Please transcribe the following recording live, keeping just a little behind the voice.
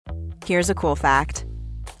Here's a cool fact.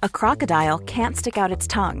 A crocodile can't stick out its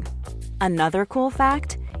tongue. Another cool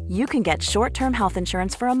fact, you can get short-term health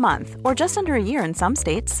insurance for a month or just under a year in some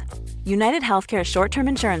states. United Healthcare short-term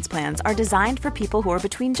insurance plans are designed for people who are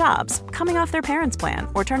between jobs, coming off their parents' plan,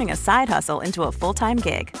 or turning a side hustle into a full-time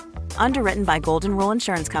gig. Underwritten by Golden Rule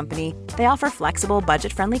Insurance Company, they offer flexible,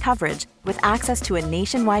 budget-friendly coverage with access to a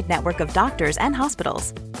nationwide network of doctors and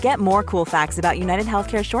hospitals. Get more cool facts about United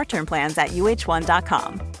Healthcare short-term plans at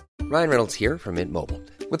uh1.com. Ryan Reynolds here from Mint Mobile.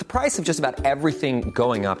 With the price of just about everything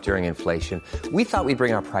going up during inflation, we thought we'd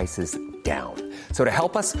bring our prices down. So to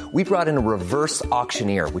help us, we brought in a reverse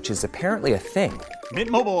auctioneer, which is apparently a thing. Mint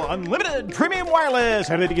Mobile Unlimited Premium Wireless.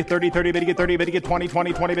 How to get 30, 30, bit to get 30, bit to get 20,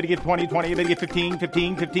 20, 20, bit to get 20, 20, bit to get 15,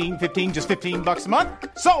 15, 15, 15, just $15 a month?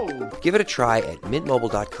 Sold! Give it a try at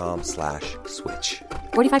mintmobile.com/switch.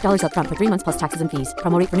 $45 up front for 3 months plus taxes and fees.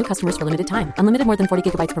 Promo rate for new customers for limited time. Unlimited more than 40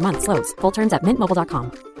 gigabytes per month. Slows full terms at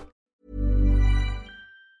mintmobile.com.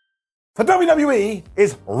 So WWE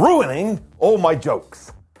is ruining all my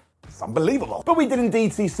jokes. It's unbelievable. But we did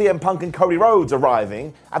indeed see CM Punk and Cody Rhodes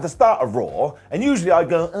arriving at the start of Raw, and usually I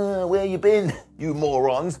go, where you been, you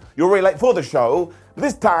morons? You're really late for the show. But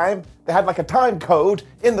this time, they had like a time code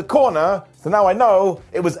in the corner, so now I know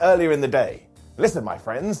it was earlier in the day. Listen, my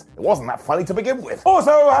friends, it wasn't that funny to begin with.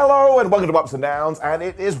 Also, hello and welcome to Ups and Downs, and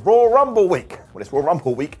it is Raw Rumble week. When it's Raw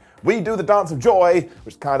Rumble week, we do the Dance of Joy,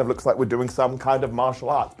 which kind of looks like we're doing some kind of martial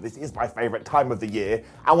arts, but this is my favourite time of the year,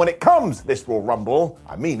 and when it comes, this Raw Rumble,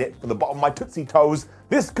 I mean it from the bottom of my Tootsie Toes,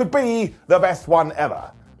 this could be the best one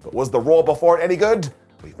ever. But was the Raw before it any good?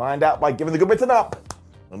 We find out by giving the good bits an up,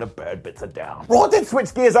 and the bad bits a down. Raw did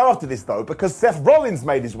switch gears after this though, because Seth Rollins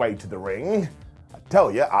made his way to the ring. Tell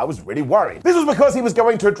you, I was really worried. This was because he was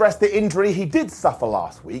going to address the injury he did suffer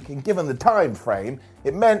last week, and given the time frame,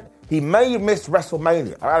 it meant he may miss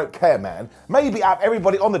WrestleMania. I don't care, man. Maybe out of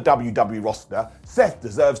everybody on the WWE roster, Seth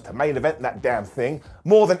deserves to main event that damn thing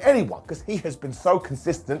more than anyone, because he has been so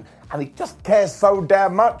consistent and he just cares so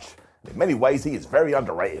damn much. In many ways, he is very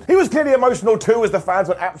underrated. He was clearly emotional too, as the fans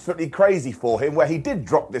went absolutely crazy for him, where he did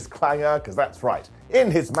drop this clanger, because that's right.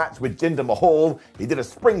 In his match with Jinder Mahal, he did a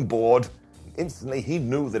springboard. Instantly, he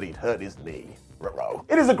knew that he'd hurt his knee. Ruh-roh.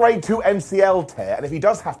 It is a grade 2 MCL tear, and if he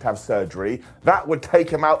does have to have surgery, that would take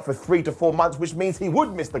him out for 3 to 4 months, which means he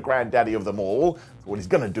would miss the granddaddy of them all. So what he's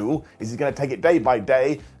going to do is he's going to take it day by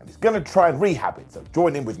day, and he's going to try and rehab it. So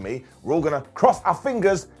join in with me. We're all going to cross our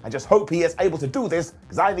fingers and just hope he is able to do this,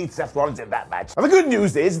 because I need Seth Rollins in that match. And the good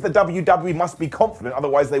news is the WWE must be confident,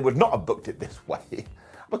 otherwise they would not have booked it this way.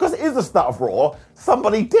 Because it is the start of Raw,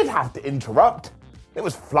 somebody did have to interrupt. It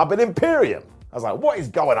was Flubbin' Imperium. I was like, what is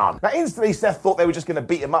going on? Now, instantly, Seth thought they were just going to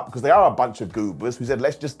beat him up because they are a bunch of goobers who said,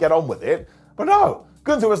 let's just get on with it. But no,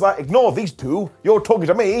 Gunther was like, ignore these two. You're talking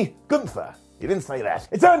to me, Gunther. He didn't say that.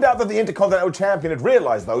 It turned out that the Intercontinental Champion had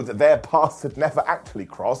realised, though, that their paths had never actually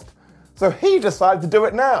crossed. So he decided to do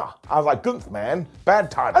it now. I was like, Gunther, man, bad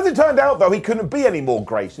time. As it turned out, though, he couldn't be any more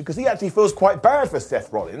gracious because he actually feels quite bad for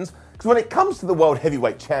Seth Rollins. Because when it comes to the World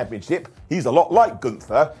Heavyweight Championship, he's a lot like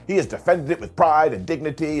Gunther. He has defended it with pride and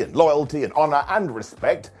dignity and loyalty and honour and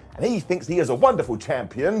respect. And he thinks he is a wonderful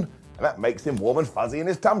champion. And that makes him warm and fuzzy in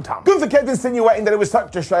his tum-tum. Gunther kept insinuating that it was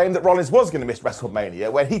such a shame that Rollins was going to miss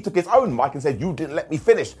WrestleMania when he took his own mic and said, you didn't let me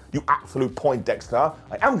finish, you absolute Poindexter.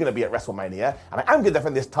 I am going to be at WrestleMania, and I am going to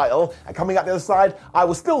defend this title, and coming out the other side, I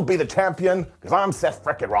will still be the champion, because I'm Seth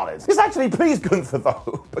frickin' Rollins. This actually pleased Gunther,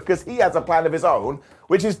 though, because he has a plan of his own,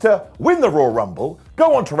 which is to win the Royal Rumble,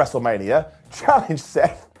 go on to WrestleMania, challenge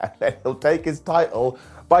Seth, and then he'll take his title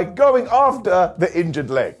by going after the injured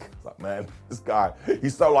leg. Like, man, this guy,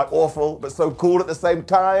 he's so awful, but so cool at the same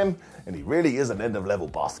time, and he really is an end-of-level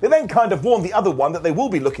boss. They then kind of warned the other one that they will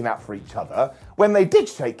be looking out for each other when they did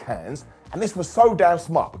shake hands, and this was so damn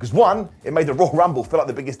smart, because 1, it made the Royal Rumble feel like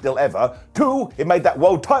the biggest deal ever, 2, it made that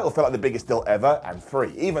world title feel like the biggest deal ever, and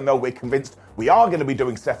 3, even though we're convinced we are going to be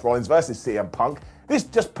doing Seth Rollins versus CM Punk, this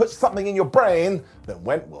just puts something in your brain that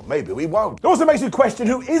went, well, maybe we won't. It also makes you question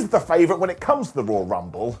who is the favourite when it comes to the Royal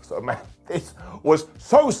Rumble. So, man, this was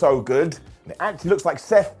so good, and it actually looks like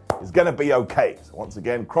Seth is going to be okay. So once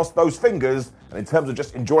again, cross those fingers, and in terms of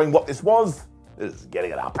just enjoying what this is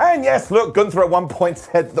getting it up. And yes, look, Gunther at one point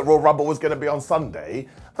said that the Royal Rumble was going to be on Sunday.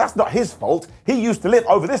 That's not his fault. He used to live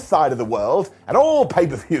over this side of the world, and all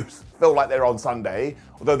pay-per-views feel like they're on Sunday,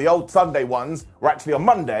 although the old Sunday ones were actually on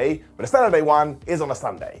Monday, but the Saturday one is on a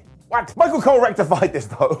Sunday. What? Michael Cole rectified this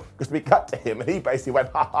though, because we cut to him and he basically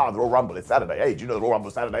went, the Royal Rumble is Saturday. Hey, do you know the Royal Rumble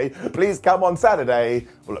is Saturday? Please come on Saturday.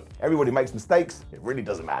 Well, look, everybody makes mistakes. It really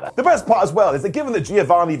doesn't matter. The best part as well is that given that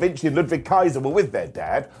Giovanni Vinci and Ludwig Kaiser were with their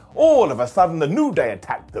dad, all of a sudden the New Day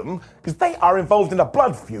attacked them because they are involved in a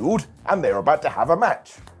blood feud and they're about to have a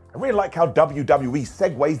match. I really like how WWE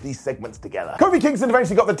segues these segments together. Kofi Kingston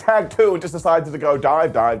eventually got the tag too and just decided to go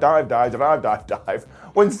dive,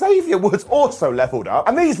 when Xavier Woods also leveled up,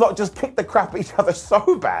 and these lot just kicked the crap at each other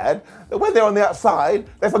so bad that when they're on the outside,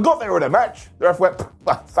 they forgot they were in a match. The ref went,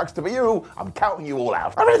 sucks to be you, I'm counting you all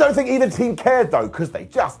out. I really don't think either team cared though, because they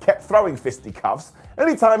just kept throwing fisticuffs.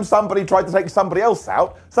 Anytime somebody tried to take somebody else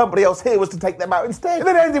out, somebody else here was to take them out instead. It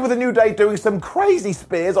then ended with a New Day doing some crazy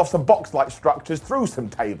spears off some box-like structures through some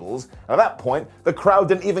tables. And at that point, the crowd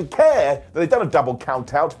didn't even care that they'd done a double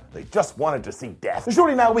count-out. They just wanted to see death. So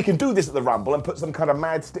surely now we can do this at the Rumble and put some kind of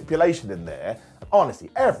mad stipulation in there. And honestly,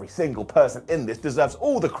 every single person in this deserves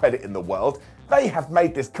all the credit in the world. They have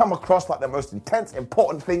made this come across like the most intense,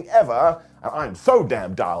 important thing ever. And I'm so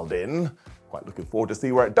damn dialed in. Quite looking forward to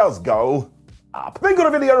see where it does go. Then got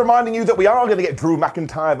a video reminding you that we are going to get Drew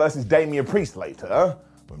McIntyre versus Damian Priest later.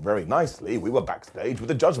 When very nicely, we were backstage with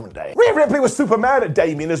the Judgment Day. Rhea Ripley was super mad at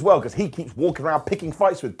Damian as well because he keeps walking around picking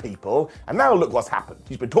fights with people. And now look what's happened.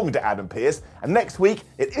 She's been talking to Adam Pearce. And next week,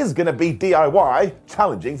 it is going to be DIY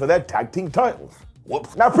challenging for their tag team titles.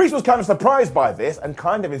 Whoops. Now, Priest was kind of surprised by this and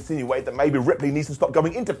kind of insinuated that maybe Ripley needs to stop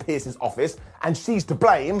going into Pearce's office and she's to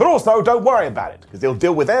blame. But also, don't worry about it, because he'll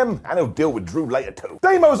deal with them and he'll deal with Drew later too.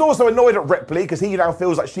 Damo's also annoyed at Ripley because he now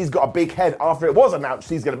feels like she's got a big head after it was announced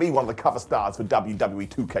she's going to be one of the cover stars for WWE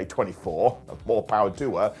 2K24. More power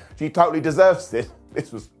to her. She totally deserves it.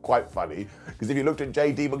 This was quite funny, because if you looked at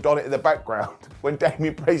JD McDonough in the background, when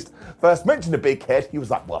Damian Priest first mentioned a big head, he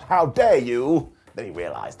was like, well, how dare you? Then he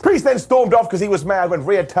realised. Priest then stormed off because he was mad when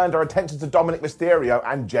Rhea turned her attention to Dominic Mysterio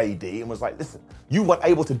and JD and was like, listen, you weren't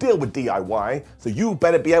able to deal with DIY, so you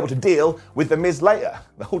better be able to deal with The Miz later.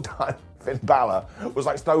 The whole time, Finn Balor was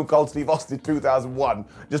like Stone Cold Steve Austin 2001,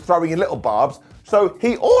 just throwing in little barbs. So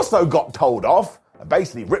he also got told off. And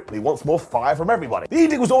basically, Ripley wants more fire from everybody. The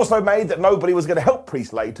edict was also made that nobody was going to help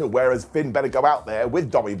Priest later, whereas Finn better go out there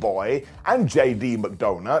with Dommy Boy and JD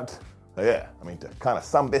McDonagh. So yeah, I mean, to kind of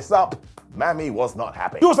sum this up, Mammy was not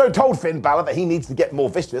happy. He also told Finn Balor that he needs to get more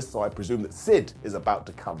vicious, so I presume that Sid is about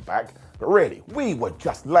to come back. But really, we were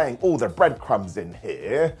just laying all the breadcrumbs in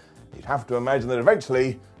here. You'd have to imagine that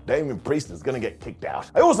eventually Damian Priest is going to get kicked out.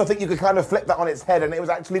 I also think you could kind of flip that on its head and it was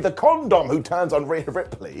actually the condom who turns on Rhea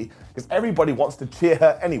Ripley, because everybody wants to cheer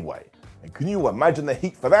her anyway. And can you imagine the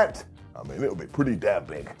heat for that? I mean, it'll be pretty damn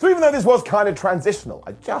big. So even though this was kind of transitional,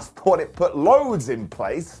 I just thought it put loads in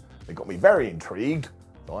place. It got me very intrigued.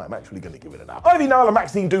 So I'm actually going to give it an up. Ivy Nile and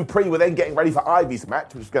Maxine Dupree were then getting ready for Ivy's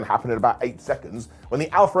match, which was going to happen in about 8 seconds, when the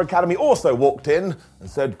Alpha Academy also walked in and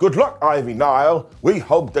said, good luck, Ivy Nile. We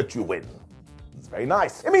hope that you win. It's very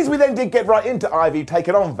nice. It means we then did get right into Ivy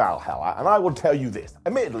taking on Valhalla, and I will tell you this.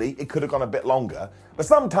 Admittedly, it could have gone a bit longer, but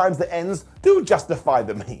sometimes the ends do justify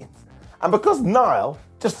the means. And because Nile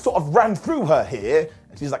just sort of ran through her here,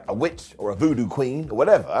 and she's like a witch or a voodoo queen or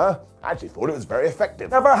whatever, I actually thought it was very effective.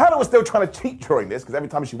 Now, Valhalla was still trying to cheat during this, because every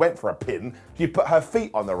time she went for a pin, she'd put her feet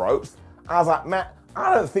on the ropes. I was like, Matt,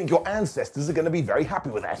 I don't think your ancestors are going to be very happy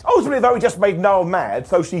with that. Ultimately, though, it just made Noel mad,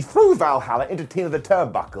 so she threw Valhalla into Tina the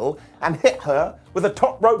Turnbuckle and hit her with a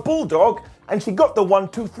top rope bulldog, and she got the 1,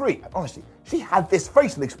 2, 3. And honestly, she had this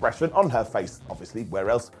facial expression on her face, obviously, where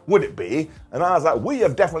else would it be? And I was like, we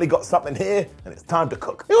have definitely got something here, and it's time to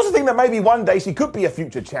cook. I also think that maybe one day she could be a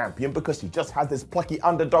future champion because she just has this plucky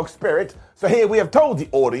underdog spirit. So here we have told the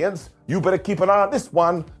audience, you better keep an eye on this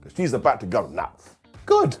one, because she's about to go nuts.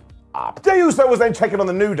 Good. Jey Uso was then checking on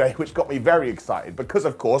the New Day, which got me very excited because,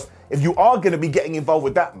 of course, if you are going to be getting involved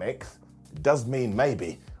with that mix, it does mean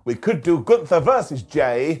maybe we could do Gunther versus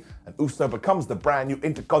Jey, and Uso becomes the brand new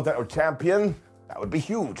Intercontinental Champion. That would be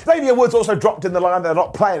huge. Xavier Woods also dropped in the line they're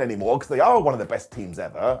not playing anymore because they are one of the best teams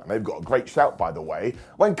ever, and they've got a great shout, by the way,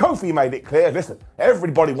 when Kofi made it clear, listen,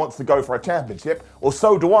 everybody wants to go for a championship, or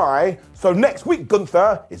so do I, so next week,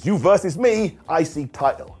 Gunther, it's you versus me, IC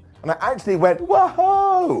title. And I actually went,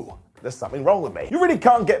 whoa! There's something wrong with me. You really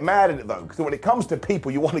can't get mad at it though, because when it comes to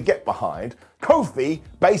people you want to get behind, Kofi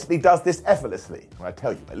basically does this effortlessly. And I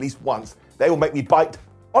tell you, at least once, they will make me bite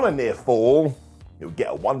on a near fall. You'll get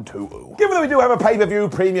a 1-2-0. Given that we do have a pay-per-view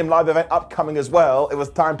premium live event upcoming as well, it was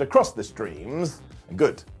time to cross the streams. And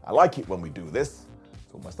good, I like it when we do this.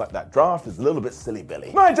 Almost like that draft is a little bit silly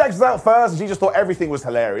Billy. Nia Jax was out first and she just thought everything was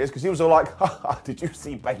hilarious because she was all like, haha, did you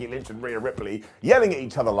see Becky Lynch and Rhea Ripley yelling at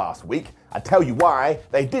each other last week? I tell you why,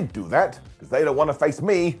 they did do that, because they don't want to face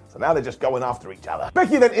me, so now they're just going after each other.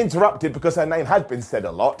 Becky then interrupted because her name had been said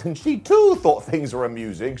a lot and she too thought things were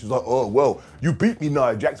amusing. She was like, oh, well, you beat me,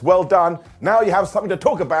 Nia Jax, well done. Now you have something to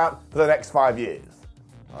talk about for the next 5 years.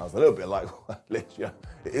 I was a little bit like, well, Lynch, yeah,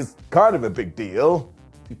 it is kind of a big deal.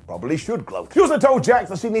 She probably should gloat. She also told Jax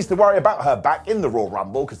that she needs to worry about her back in the Royal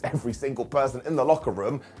Rumble because every single person in the locker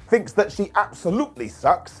room thinks that she absolutely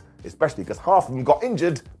sucks, especially because half of them got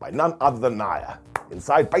injured by none other than Nia.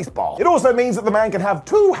 Inside baseball. It also means that the man can have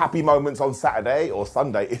 2 happy moments on Saturday or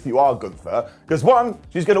Sunday if you are Gunther, because 1,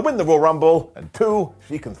 she's going to win the Royal Rumble, and 2,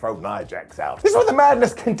 she can throw Nia Jax out. This is where the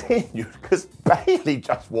madness continued, because Bayley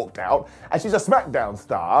just walked out, and she's a SmackDown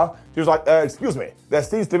star. She was like, excuse me, there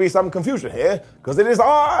seems to be some confusion here, because it is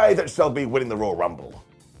I that shall be winning the Royal Rumble.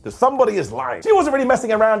 Because somebody is lying. She wasn't really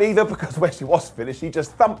messing around either, because when she was finished, she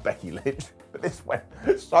just thumped Becky Lynch. But this went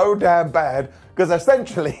so damn bad, because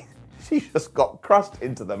essentially, she just got crushed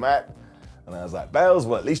into the mat. And I was like, Bales,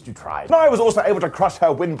 well, at least you tried. Nia was also able to crush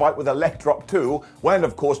her windpipe with a leg drop too, when,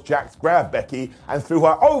 of course, Jax grabbed Becky and threw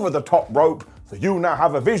her over the top rope. So you now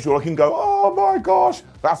have a visual and can go, oh my gosh,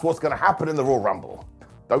 that's what's going to happen in the Royal Rumble.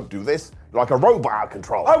 Don't do this. You're like a robot out of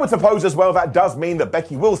control. I would suppose as well that does mean that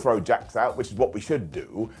Becky will throw Jax out, which is what we should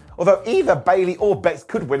do. Although either Bayley or Bex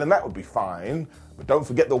could win and that would be fine. But don't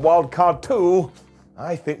forget the wild card too.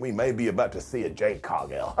 I think we may be about to see a Jade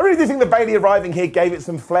Cargill. I really do think that Bayley arriving here gave it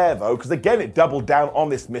some flair though, because again it doubled down on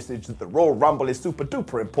this message that the Royal Rumble is super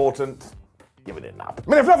duper important. Giving it up. I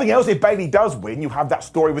mean, if nothing else, if Bayley does win, you have that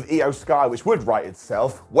story with Io Sky, which would write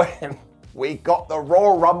itself when we got the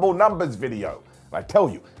Royal Rumble numbers video. And I tell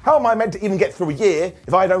you, how am I meant to even get through a year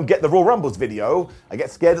if I don't get the Royal Rumbles video? I get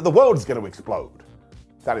scared that the world is going to explode.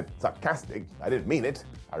 Sounded sarcastic. I didn't mean it.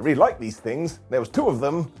 I really like these things. There was 2 of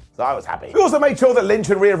them, so I was happy. We also made sure that Lynch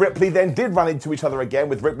and Rhea Ripley then did run into each other again,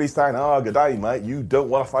 with Ripley saying, oh, good day, mate. You don't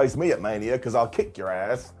want to face me at Mania because I'll kick your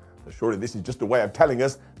ass. So surely this is just a way of telling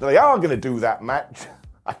us that they are going to do that match.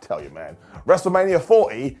 I tell you, man, WrestleMania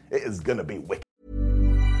 40, it is going to be wicked.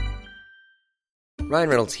 Ryan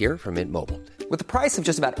Reynolds here from Mint Mobile. With the price of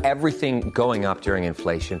just about everything going up during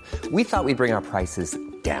inflation, we thought we'd bring our prices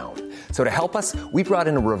down. So to help us, we brought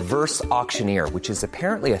in a reverse auctioneer, which is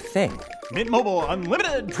apparently a thing. Mint Mobile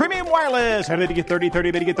Unlimited Premium Wireless. How to get 30,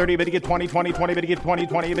 30, bit to get 30, bit to get 20, 20, 20, bit to get 20,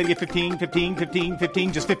 20, bit to get 15, 15, 15,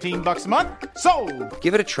 15, just $15 a month? Sold!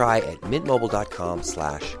 Give it a try at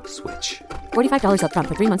mintmobile.com/switch. $45 up front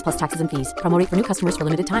for 3 months plus taxes and fees. Promo rate for new customers for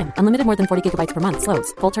limited time. Unlimited more than 40 gigabytes per month.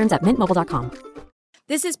 Slows full terms at mintmobile.com.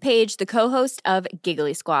 This is Paige, the co-host of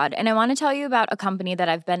Giggly Squad, and I want to tell you about a company that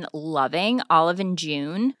I've been loving, Olive &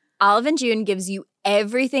 June. Olive & June gives you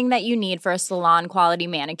everything that you need for a salon-quality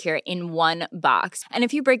manicure in one box. And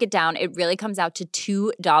if you break it down, it really comes out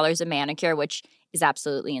to $2 a manicure, which is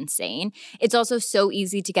absolutely insane. It's also so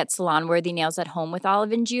easy to get salon-worthy nails at home with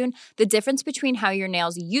Olive & June. The difference between how your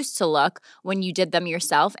nails used to look when you did them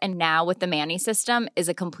yourself and now with the Mani system is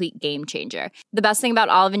a complete game changer. The best thing about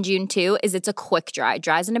Olive & June, too, is it's a quick dry.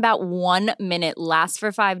 Dries in about 1 minute, lasts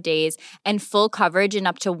for 5 days, and full coverage in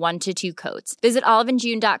up to 1 to 2 coats. Visit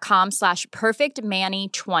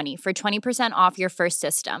oliveandjune.com/perfectmani20 for 20% off your first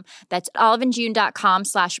system. That's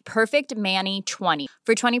oliveandjune.com/perfectmani20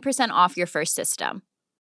 for 20% off your first system.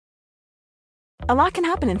 A lot can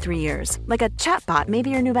happen in 3 years, like a chatbot may be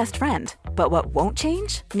your new best friend. But what won't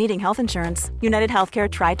change? Needing health insurance. United Healthcare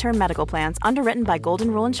Tri-Term Medical Plans, underwritten by Golden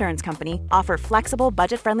Rule Insurance Company, offer flexible,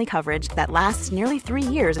 budget-friendly coverage that lasts nearly 3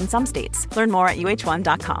 years in some states. Learn more at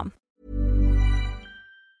uh1.com.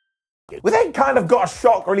 We then kind of got a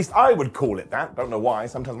shock, or at least I would call it that. Don't know why,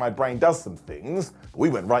 sometimes my brain does some things. But we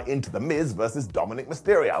went right into The Miz versus Dominic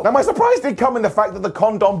Mysterio. Now my surprise did come in the fact that the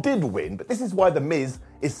condom did win, but this is why The Miz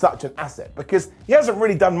is such an asset, because he hasn't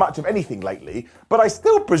really done much of anything lately, but I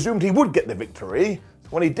still presumed he would get the victory. So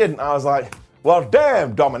when he didn't, I was like, well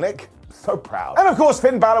damn, Dominic. So proud. And of course,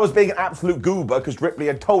 Finn Balor was being an absolute goober because Ripley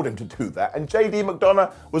had told him to do that, and JD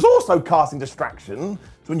McDonough was also casting distraction.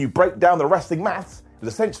 So when you break down the wrestling maths, it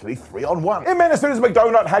was essentially 3-on-1. It meant as soon as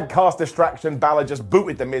McDonough had cast distraction, Balor just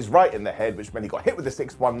booted The Miz right in the head, which meant he got hit with the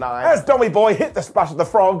 619. As Dommy Boy hit the splash of the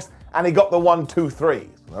frogs, and he got the 1-2-3.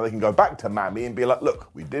 So now they can go back to Mammy and be like, look,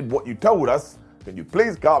 we did what you told us. Can you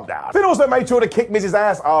please calm down? Finn also made sure to kick Miz's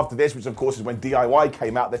ass after this, which of course is when DIY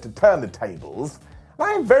came out there to turn the tables. And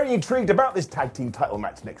I am very intrigued about this tag team title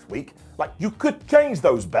match next week. Like, you could change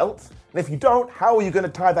those belts And if you don't, how are you going to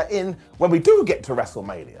tie that in when we do get to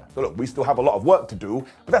WrestleMania? So look, we still have a lot of work to do,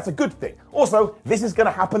 but that's a good thing. Also, this is going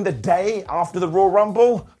to happen the day after the Royal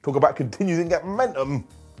Rumble. Talk about continuing that momentum.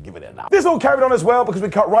 Give it enough. This all carried on as well because we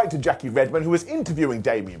cut right to Jackie Redmond, who was interviewing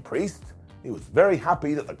Damian Priest. He was very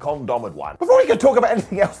happy that the condom had won. Before we could talk about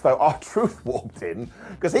anything else though, R-Truth walked in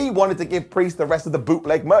because he wanted to give Priest the rest of the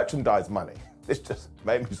bootleg merchandise money. This just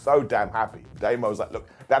made me so damn happy. Damo was like, look,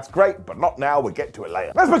 that's great, but not now, we'll get to it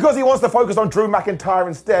later. That's because he wants to focus on Drew McIntyre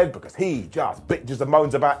instead, because he just bitches and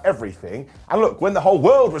moans about everything. And look, when the whole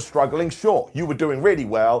world was struggling, sure, you were doing really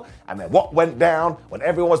well, and then what went down when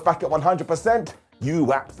everyone was back at 100%?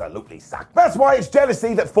 You absolutely suck. That's why it's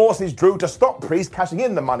jealousy that forces Drew to stop Priest cashing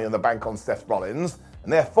in the money on the bank on Seth Rollins,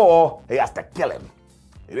 and therefore, he has to kill him.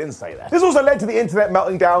 He didn't say that. This also led to the internet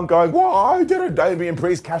melting down, going, why didn't Damian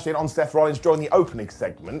Priest cash in on Seth Rollins during the opening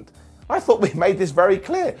segment? I thought we made this very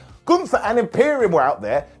clear. Gunther and Imperium were out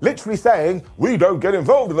there literally saying, we don't get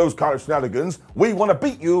involved in those kind of shenanigans. We want to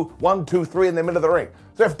beat you 1, 2, 3 in the middle of the ring.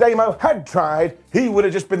 So if Damo had tried, he would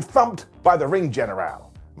have just been thumped by the ring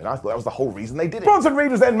general. I mean, I thought that was the whole reason they did it. Bronson Reed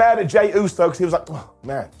was then mad at Jey Uso because he was like, oh,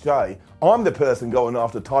 man, Jey, I'm the person going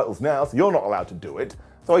after titles now, so you're not allowed to do it.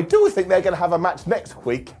 So I do think they're going to have a match next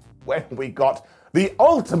week when we got the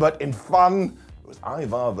ultimate in fun. It was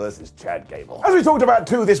Ivar versus Chad Gable. As we talked about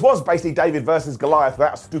too, this was basically David versus Goliath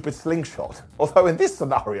without a stupid slingshot. Although in this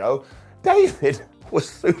scenario, David was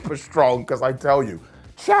super strong because I tell you,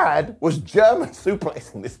 Chad was German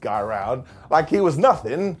suplexing this guy around like he was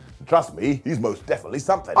nothing. Trust me, he's most definitely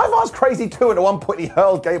something. Ivar's crazy too, and at one point he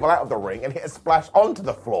hurled Gable out of the ring and hit a splash onto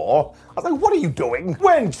the floor. I was like, what are you doing?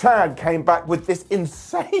 When Chad came back with this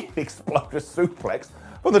insane explosive suplex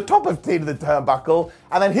from the top of T to the turnbuckle,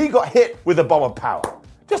 and then he got hit with a bomb of power.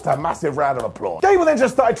 Just a massive round of applause. Gable then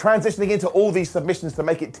just started transitioning into all these submissions to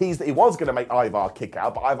make it tease that he was going to make Ivar kick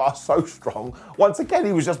out, but Ivar's so strong, once again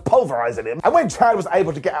he was just pulverizing him. And when Chad was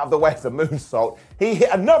able to get out of the way of the moonsault, he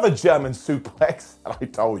hit another German suplex, and I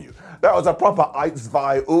told you, that was a proper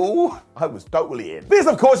 1, 2, ooh, I was totally in. This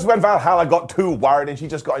of course is when Valhalla got too worried and she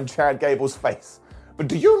just got in Chad Gable's face. But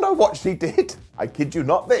do you know what she did? I kid you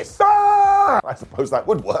not, this. Ah! I suppose that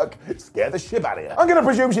would work. Scare the shit out of you. I'm going to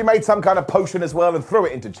presume she made some kind of potion as well and threw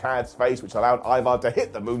it into Chad's face, which allowed Ivar to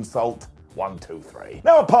hit the moonsault. 1, 2, 3.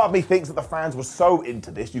 Now a part of me thinks that the fans were so into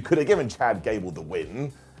this, you could have given Chad Gable the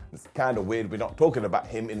win. It's kind of weird we're not talking about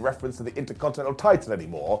him in reference to the Intercontinental title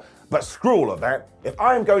anymore, but screw all of that. If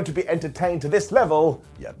I'm going to be entertained to this level,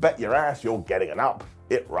 you bet your ass you're getting an up.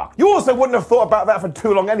 It rocked. You also wouldn't have thought about that for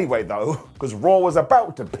too long anyway, though, because Raw was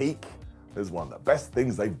about to peak. It was one of the best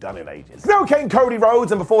things they've done in ages. Now came Cody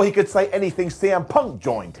Rhodes, and before he could say anything, CM Punk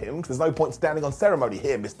joined him, because there's no point standing on ceremony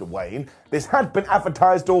here, Mr. Wayne. This had been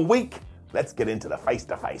advertised all week. Let's get into the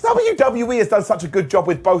face-to-face. WWE has done such a good job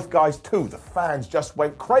with both guys too. The fans just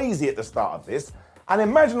went crazy at the start of this. And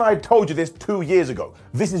imagine I had told you this 2 years ago.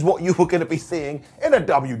 This is what you were going to be seeing in a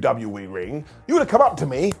WWE ring. You would have come up to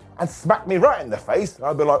me and smacked me right in the face. And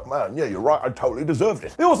I'd be like, man, yeah, you're right, I totally deserved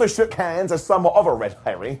it. They also shook hands as somewhat of a red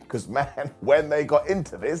herring, because man, when they got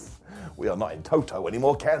into this, we are not in Toto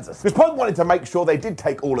anymore, Kansas. Because Punk wanted to make sure they did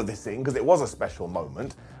take all of this in, because it was a special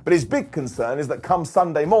moment. But his big concern is that come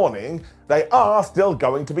Sunday morning, they are still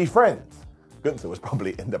going to be friends. Gunther was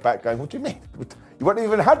probably in the back going, what do you mean? You wouldn't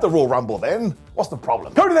even had the Royal Rumble then. What's the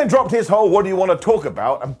problem? Cody then dropped his whole, what do you want to talk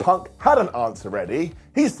about? And Punk had an answer ready.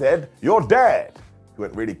 He said, your dad. He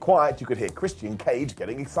went really quiet. You could hear Christian Cage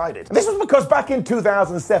getting excited. And this was because back in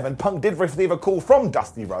 2007, Punk did receive a call from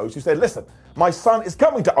Dusty Rhodes who said, listen, my son is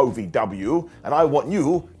coming to OVW and I want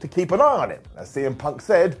you to keep an eye on him. As CM Punk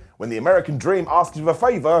said, when the American Dream asks you for a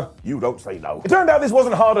favor, you don't say no. It turned out this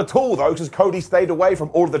wasn't hard at all though, because Cody stayed away from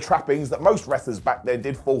all of the trappings that most wrestlers back then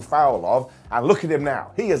did fall foul of. And look at him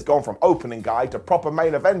now. He has gone from opening guy to proper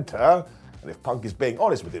main eventer. And if Punk is being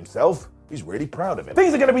honest with himself, he's really proud of it.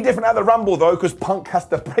 Things are going to be different at the Rumble though, because Punk has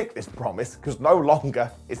to break this promise, because no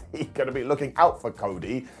longer is he going to be looking out for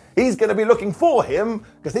Cody. He's going to be looking for him,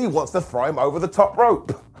 because he wants to throw him over the top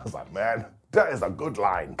rope. I was like, man, that is a good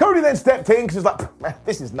line. Cody then stepped in because he's like, man,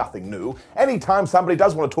 this is nothing new. Anytime somebody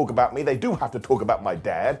does want to talk about me, they do have to talk about my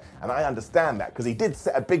dad. And I understand that because he did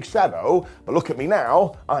set a big shadow. But look at me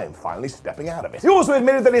now, I am finally stepping out of it. He also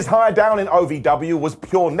admitted that his hire down in OVW was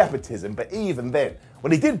pure nepotism. But even then,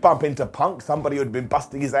 when he did bump into Punk, somebody who had been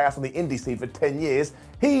busting his ass on the indie scene for 10 years,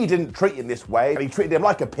 he didn't treat him this way. And he treated him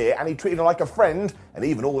like a peer, and he treated him like a friend. And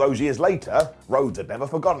even all those years later, Rhodes had never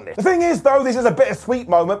forgotten it. The thing is, though, this is a bittersweet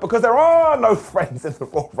moment because there are no friends in the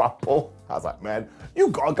Royal Rumble. I was like, man, you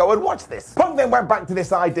gotta go and watch this. Punk then went back to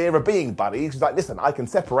this idea of being buddies. He's like, listen, I can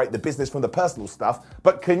separate the business from the personal stuff,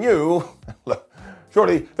 but can you... Look,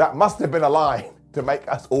 Surely that must have been a line to make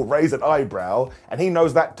us all raise an eyebrow, and he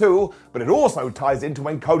knows that too, but it also ties into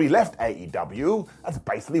when Cody left AEW. That's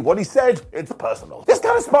basically what he said. It's personal. This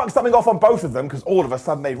kind of sparked something off on both of them, because all of a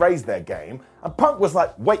sudden they raised their game, and Punk was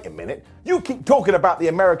like, wait a minute, you keep talking about the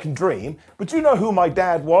American dream, but you know who my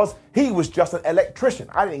dad was? He was just an electrician.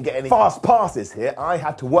 I didn't get any fast passes here. I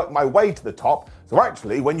had to work my way to the top, so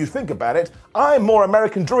actually, when you think about it, I'm more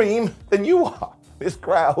American dream than you are. This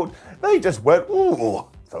crowd, they just went, ooh.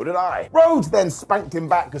 So did I. Rhodes then spanked him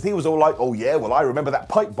back because he was all like, oh yeah, well I remember that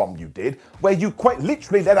pipe bomb you did, where you quite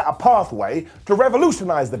literally let out a pathway to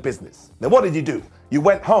revolutionize the business. Now what did you do? You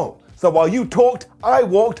went home. So while you talked, I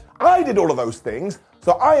walked, I did all of those things,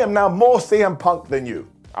 so I am now more CM Punk than you.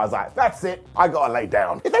 I was like, that's it, I gotta lay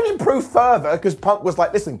down. It then improved further because Punk was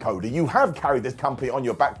like, listen Cody, you have carried this company on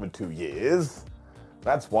your back for 2 years.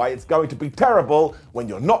 That's why it's going to be terrible when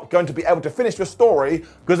you're not going to be able to finish your story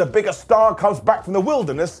because a bigger star comes back from the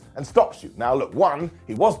wilderness and stops you. Now look, one,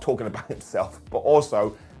 he was talking about himself, but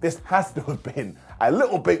also this has to have been a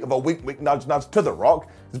little bit of a wink, nudge, to The Rock.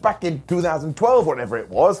 Because back in 2012, whatever it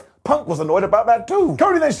was, Punk was annoyed about that too.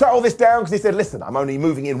 Cody then shut all this down because he said, listen, I'm only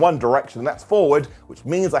moving in one direction, and that's forward, which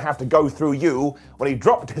means I have to go through you. When he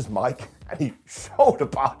dropped his mic and he shoulder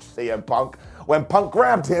punched CM Punk, when Punk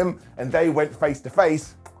grabbed him and they went face to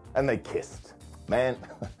face and they kissed. Man,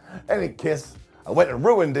 any kiss, I went and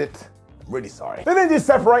ruined it. I'm really sorry. They then did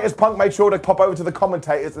separate as Punk made sure to pop over to the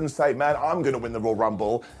commentators and say, man, I'm going to win the Royal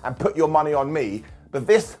Rumble and put your money on me. But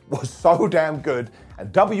this was so damn good,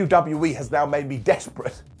 and WWE has now made me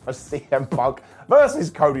desperate for CM Punk versus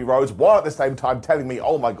Cody Rhodes, while at the same time telling me,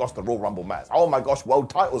 oh my gosh, the Royal Rumble matters, oh my gosh, world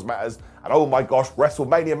titles matters, and oh my gosh,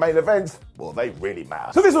 WrestleMania main events, well, they really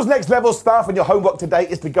matter. So this was next level stuff, and your homework today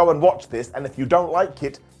is to go and watch this, and if you don't like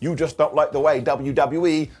it, you just don't like the way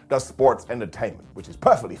WWE does sports entertainment, which is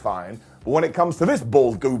perfectly fine, but when it comes to this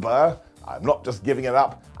bald goober, I'm not just giving it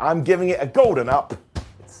up, I'm giving it a golden up.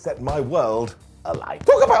 It set my world alight.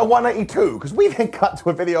 Talk about a 182, because we then cut to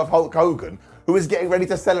a video of Hulk Hogan, who is getting ready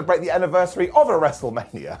to celebrate the anniversary of a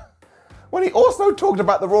WrestleMania, when he also talked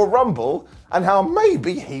about the Royal Rumble and how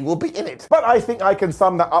maybe he will be in it. But I think I can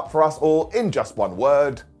sum that up for us all in just one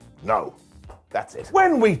word: no. That's it.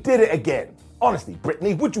 When we did it again. Honestly,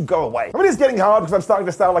 Brittany, would you go away? I mean, it's getting hard because I'm starting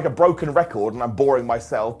to sound like a broken record and I'm boring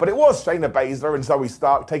myself, but it was Shayna Baszler and Zoe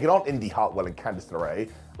Stark taking on Indy Hartwell and Candice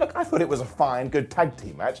LeRae. Look, I thought it was a fine, good tag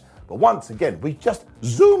team match, but once again, we just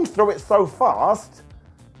zoomed through it so fast,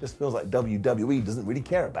 it just feels like WWE doesn't really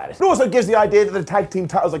care about it. It also gives the idea that the tag team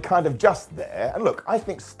titles are kind of just there, and look, I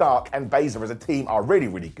think Stark and Baszler as a team are really,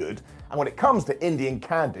 really good, and when it comes to Indy and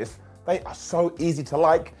Candice, they are so easy to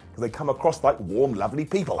like because they come across like warm, lovely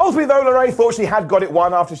people. Ultimately, though, LeRae thought she had got it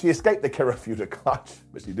won after she escaped the Kira Fuda clutch,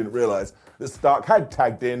 but she didn't realize that Stark had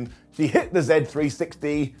tagged in. She hit the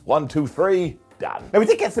Z360, 1, 2, 3, done. Now, we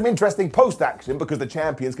did get some interesting post-action because the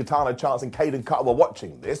champions, Katana Chance and Caden Cutter, were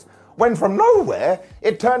watching this, when from nowhere,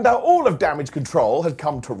 it turned out all of Damage Control had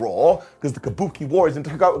come to Raw because the Kabuki Warriors and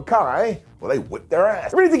Dakota Kai, well, they whipped their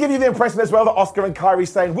ass. Really to give you the impression as well that Oscar and Kairi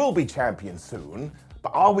Sane will be champions soon, but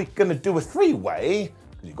are we going to do a three-way?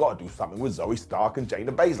 Because you've got to do something with Zoe Stark and Shayna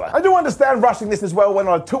Baszler. I do understand rushing this as well when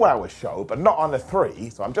on a 2-hour show, but not on a 3,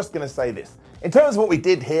 so I'm just going to say this. In terms of what we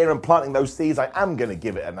did here and planting those seeds, I am going to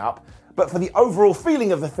give it an up, but for the overall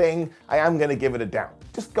feeling of the thing, I am going to give it a down.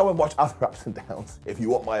 Just go and watch other ups and downs if you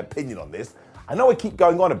want my opinion on this. I know I keep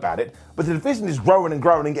going on about it, but the division is growing and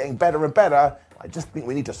growing and getting better and better. I just think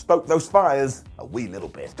we need to stoke those fires a wee little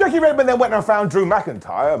bit. Jackie Redmond then went and found Drew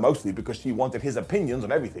McIntyre, mostly because she wanted his opinions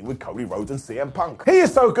on everything with Cody Rhodes and CM Punk. He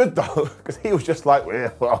is so good though, because he was just like,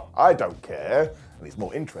 well, I don't care. And he's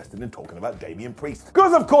more interested in talking about Damian Priest.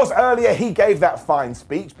 Because of course earlier he gave that fine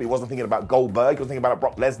speech, but he wasn't thinking about Goldberg, he wasn't thinking about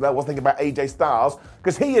Brock Lesnar, wasn't thinking about AJ Styles,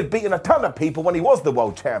 because he had beaten a ton of people when he was the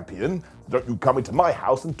world champion. Don't you come into my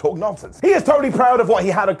house and talk nonsense. He is totally proud of what he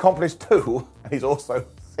had accomplished too, and he's also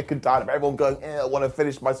sick and tired of everyone going, I want to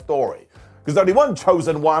finish my story. Because there's only one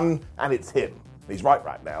chosen one, and it's him. He's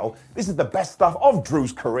right now. This is the best stuff of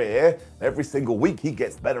Drew's career. Every single week he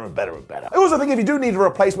gets better and better and better. I also think if you do need a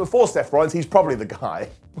replacement for Seth Rollins, he's probably the guy.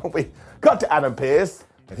 We cut to Adam Pearce,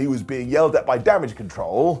 and he was being yelled at by Damage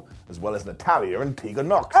Control, as well as Natalya and Tegan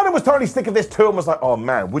Nox. Adam was totally sick of this too and was like, oh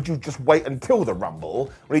man, would you just wait until the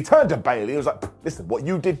Rumble? When he turned to Bayley, he was like, listen, what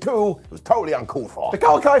you did too was totally uncalled for.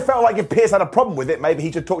 Dakota Kai felt like if Pearce had a problem with it, maybe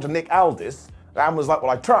he should talk to Nick Aldis. Adam was like,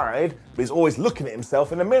 well, I tried, but he's always looking at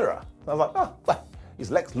himself in the mirror. I was like, oh, well, he's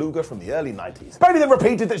Lex Luger from the early 90s. Bayley then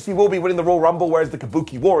repeated that she will be winning the Royal Rumble, whereas the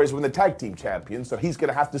Kabuki Warriors win the tag team champions, so he's going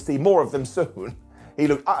to have to see more of them soon. He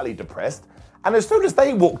looked utterly depressed. And as soon as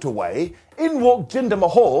they walked away, in walked Jinder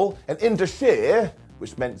Mahal and Indra Shear,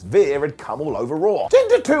 which meant Veer had come all over Raw.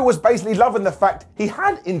 Jinder too was basically loving the fact he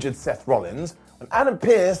had injured Seth Rollins, and Adam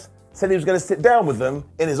Pearce said he was going to sit down with them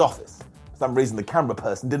in his office. For some reason, the camera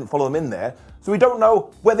person didn't follow him in there, so we don't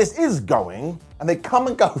know where this is going, and they come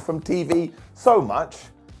and go from TV so much,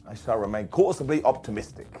 I shall remain cautiously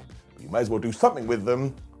optimistic. But you may as well do something with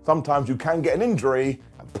them. Sometimes you can get an injury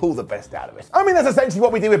and pull the best out of it. I mean, that's essentially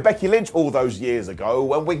what we did with Becky Lynch all those years ago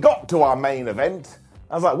when we got to our main event.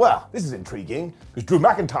 I was like, well, this is intriguing, because Drew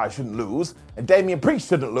McIntyre shouldn't lose, and Damian Priest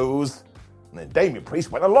shouldn't lose, and then Damian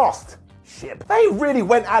Priest went and lost. Shit. They really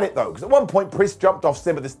went at it though, because at one point Priest jumped off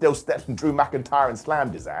Sim of the Steel Steps and Drew McIntyre and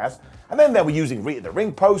slammed his ass, and then they were using Rita the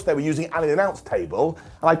ring post, they were using Ali the announce table,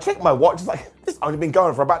 and I checked my watch, it's like, this only been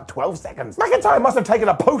going for about 12 seconds. McIntyre must have taken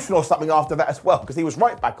a potion or something after that as well, because he was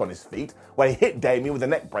right back on his feet, where he hit Damian with a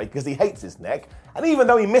neck break because he hates his neck, and even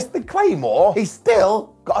though he missed the Claymore, he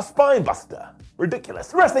still got a spine buster. Ridiculous.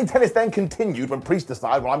 The wrestling tennis then continued when Priest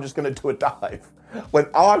decided, well, I'm just going to do a dive. When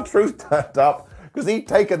R-Truth turned up, because he'd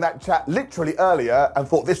taken that chat literally earlier and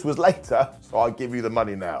thought this was later, so I'll give you the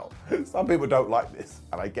money now. Some people don't like this,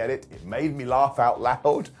 and I get it. It made me laugh out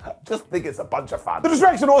loud. I just think it's a bunch of fun. The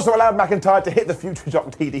distraction also allowed McIntyre to hit the Future Shock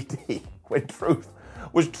DDT when Truth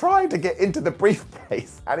was trying to get into the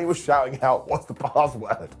briefcase, and he was shouting out, what's the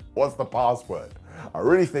password? What's the password? I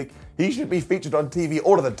really think he should be featured on TV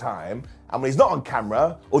all of the time, and when he's not on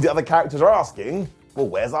camera, or the other characters are asking, well,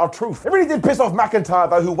 where's our Truth? It really did piss off McIntyre,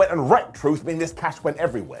 though, who went and wrecked Truth, meaning this cash went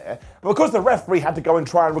everywhere. But because the referee had to go and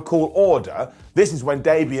try and recall order, this is when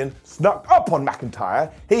Damian snuck up on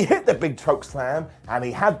McIntyre. He hit the big choke slam, and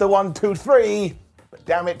he had the 1, 2, 3. But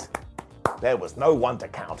damn it, there was no one to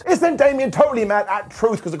count. It sent Damian totally mad at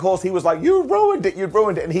Truth, because of course he was like, you ruined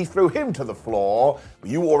it, and he threw him to the floor. But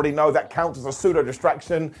you already know that counts as a pseudo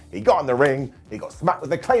distraction. He got in the ring, he got smacked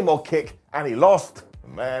with a Claymore kick, and he lost.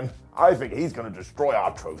 Man, I think he's going to destroy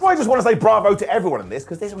R-Truth. I just want to say bravo to everyone in this,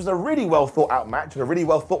 because this was a really well thought out match and a really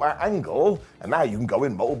well thought out angle, and now you can go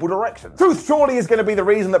in multiple directions. Truth surely is going to be the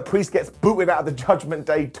reason that Priest gets booted out of the Judgment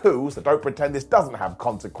Day too, so don't pretend this doesn't have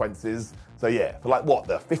consequences. So yeah, for like what,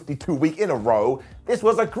 the 52 week in a row, this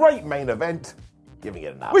was a great main event. Giving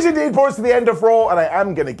it an up. Which indeed brought us to the end of Raw, and I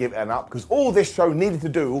am going to give it an up, because all this show needed to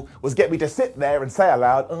do was get me to sit there and say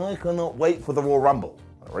aloud, I cannot wait for the Royal Rumble.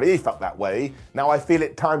 I already felt that way. Now I feel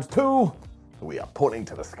it times 2. We are pointing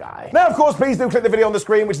to the sky. Now, of course, please do click the video on the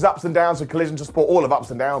screen, which is Ups and Downs for Collision, to support all of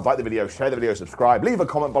Ups and Downs. Like the video, share the video, subscribe, leave a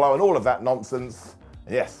comment below, and all of that nonsense.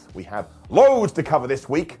 And yes, we have loads to cover this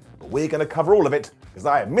week, but we're going to cover all of it, because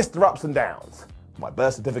I am Mr. Ups and Downs. My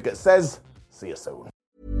birth certificate says, see you soon.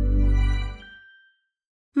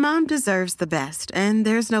 Mom deserves the best, and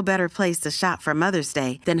there's no better place to shop for Mother's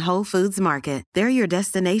Day than Whole Foods Market. They're your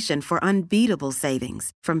destination for unbeatable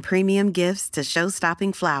savings, from premium gifts to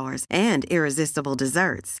show-stopping flowers and irresistible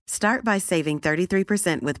desserts. Start by saving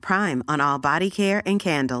 33% with Prime on all body care and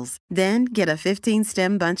candles. Then get a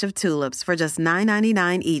 15-stem bunch of tulips for just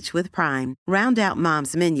 $9.99 each with Prime. Round out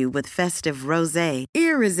Mom's menu with festive rosé,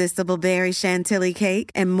 irresistible berry chantilly cake,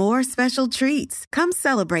 and more special treats. Come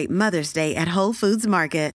celebrate Mother's Day at Whole Foods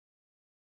Market.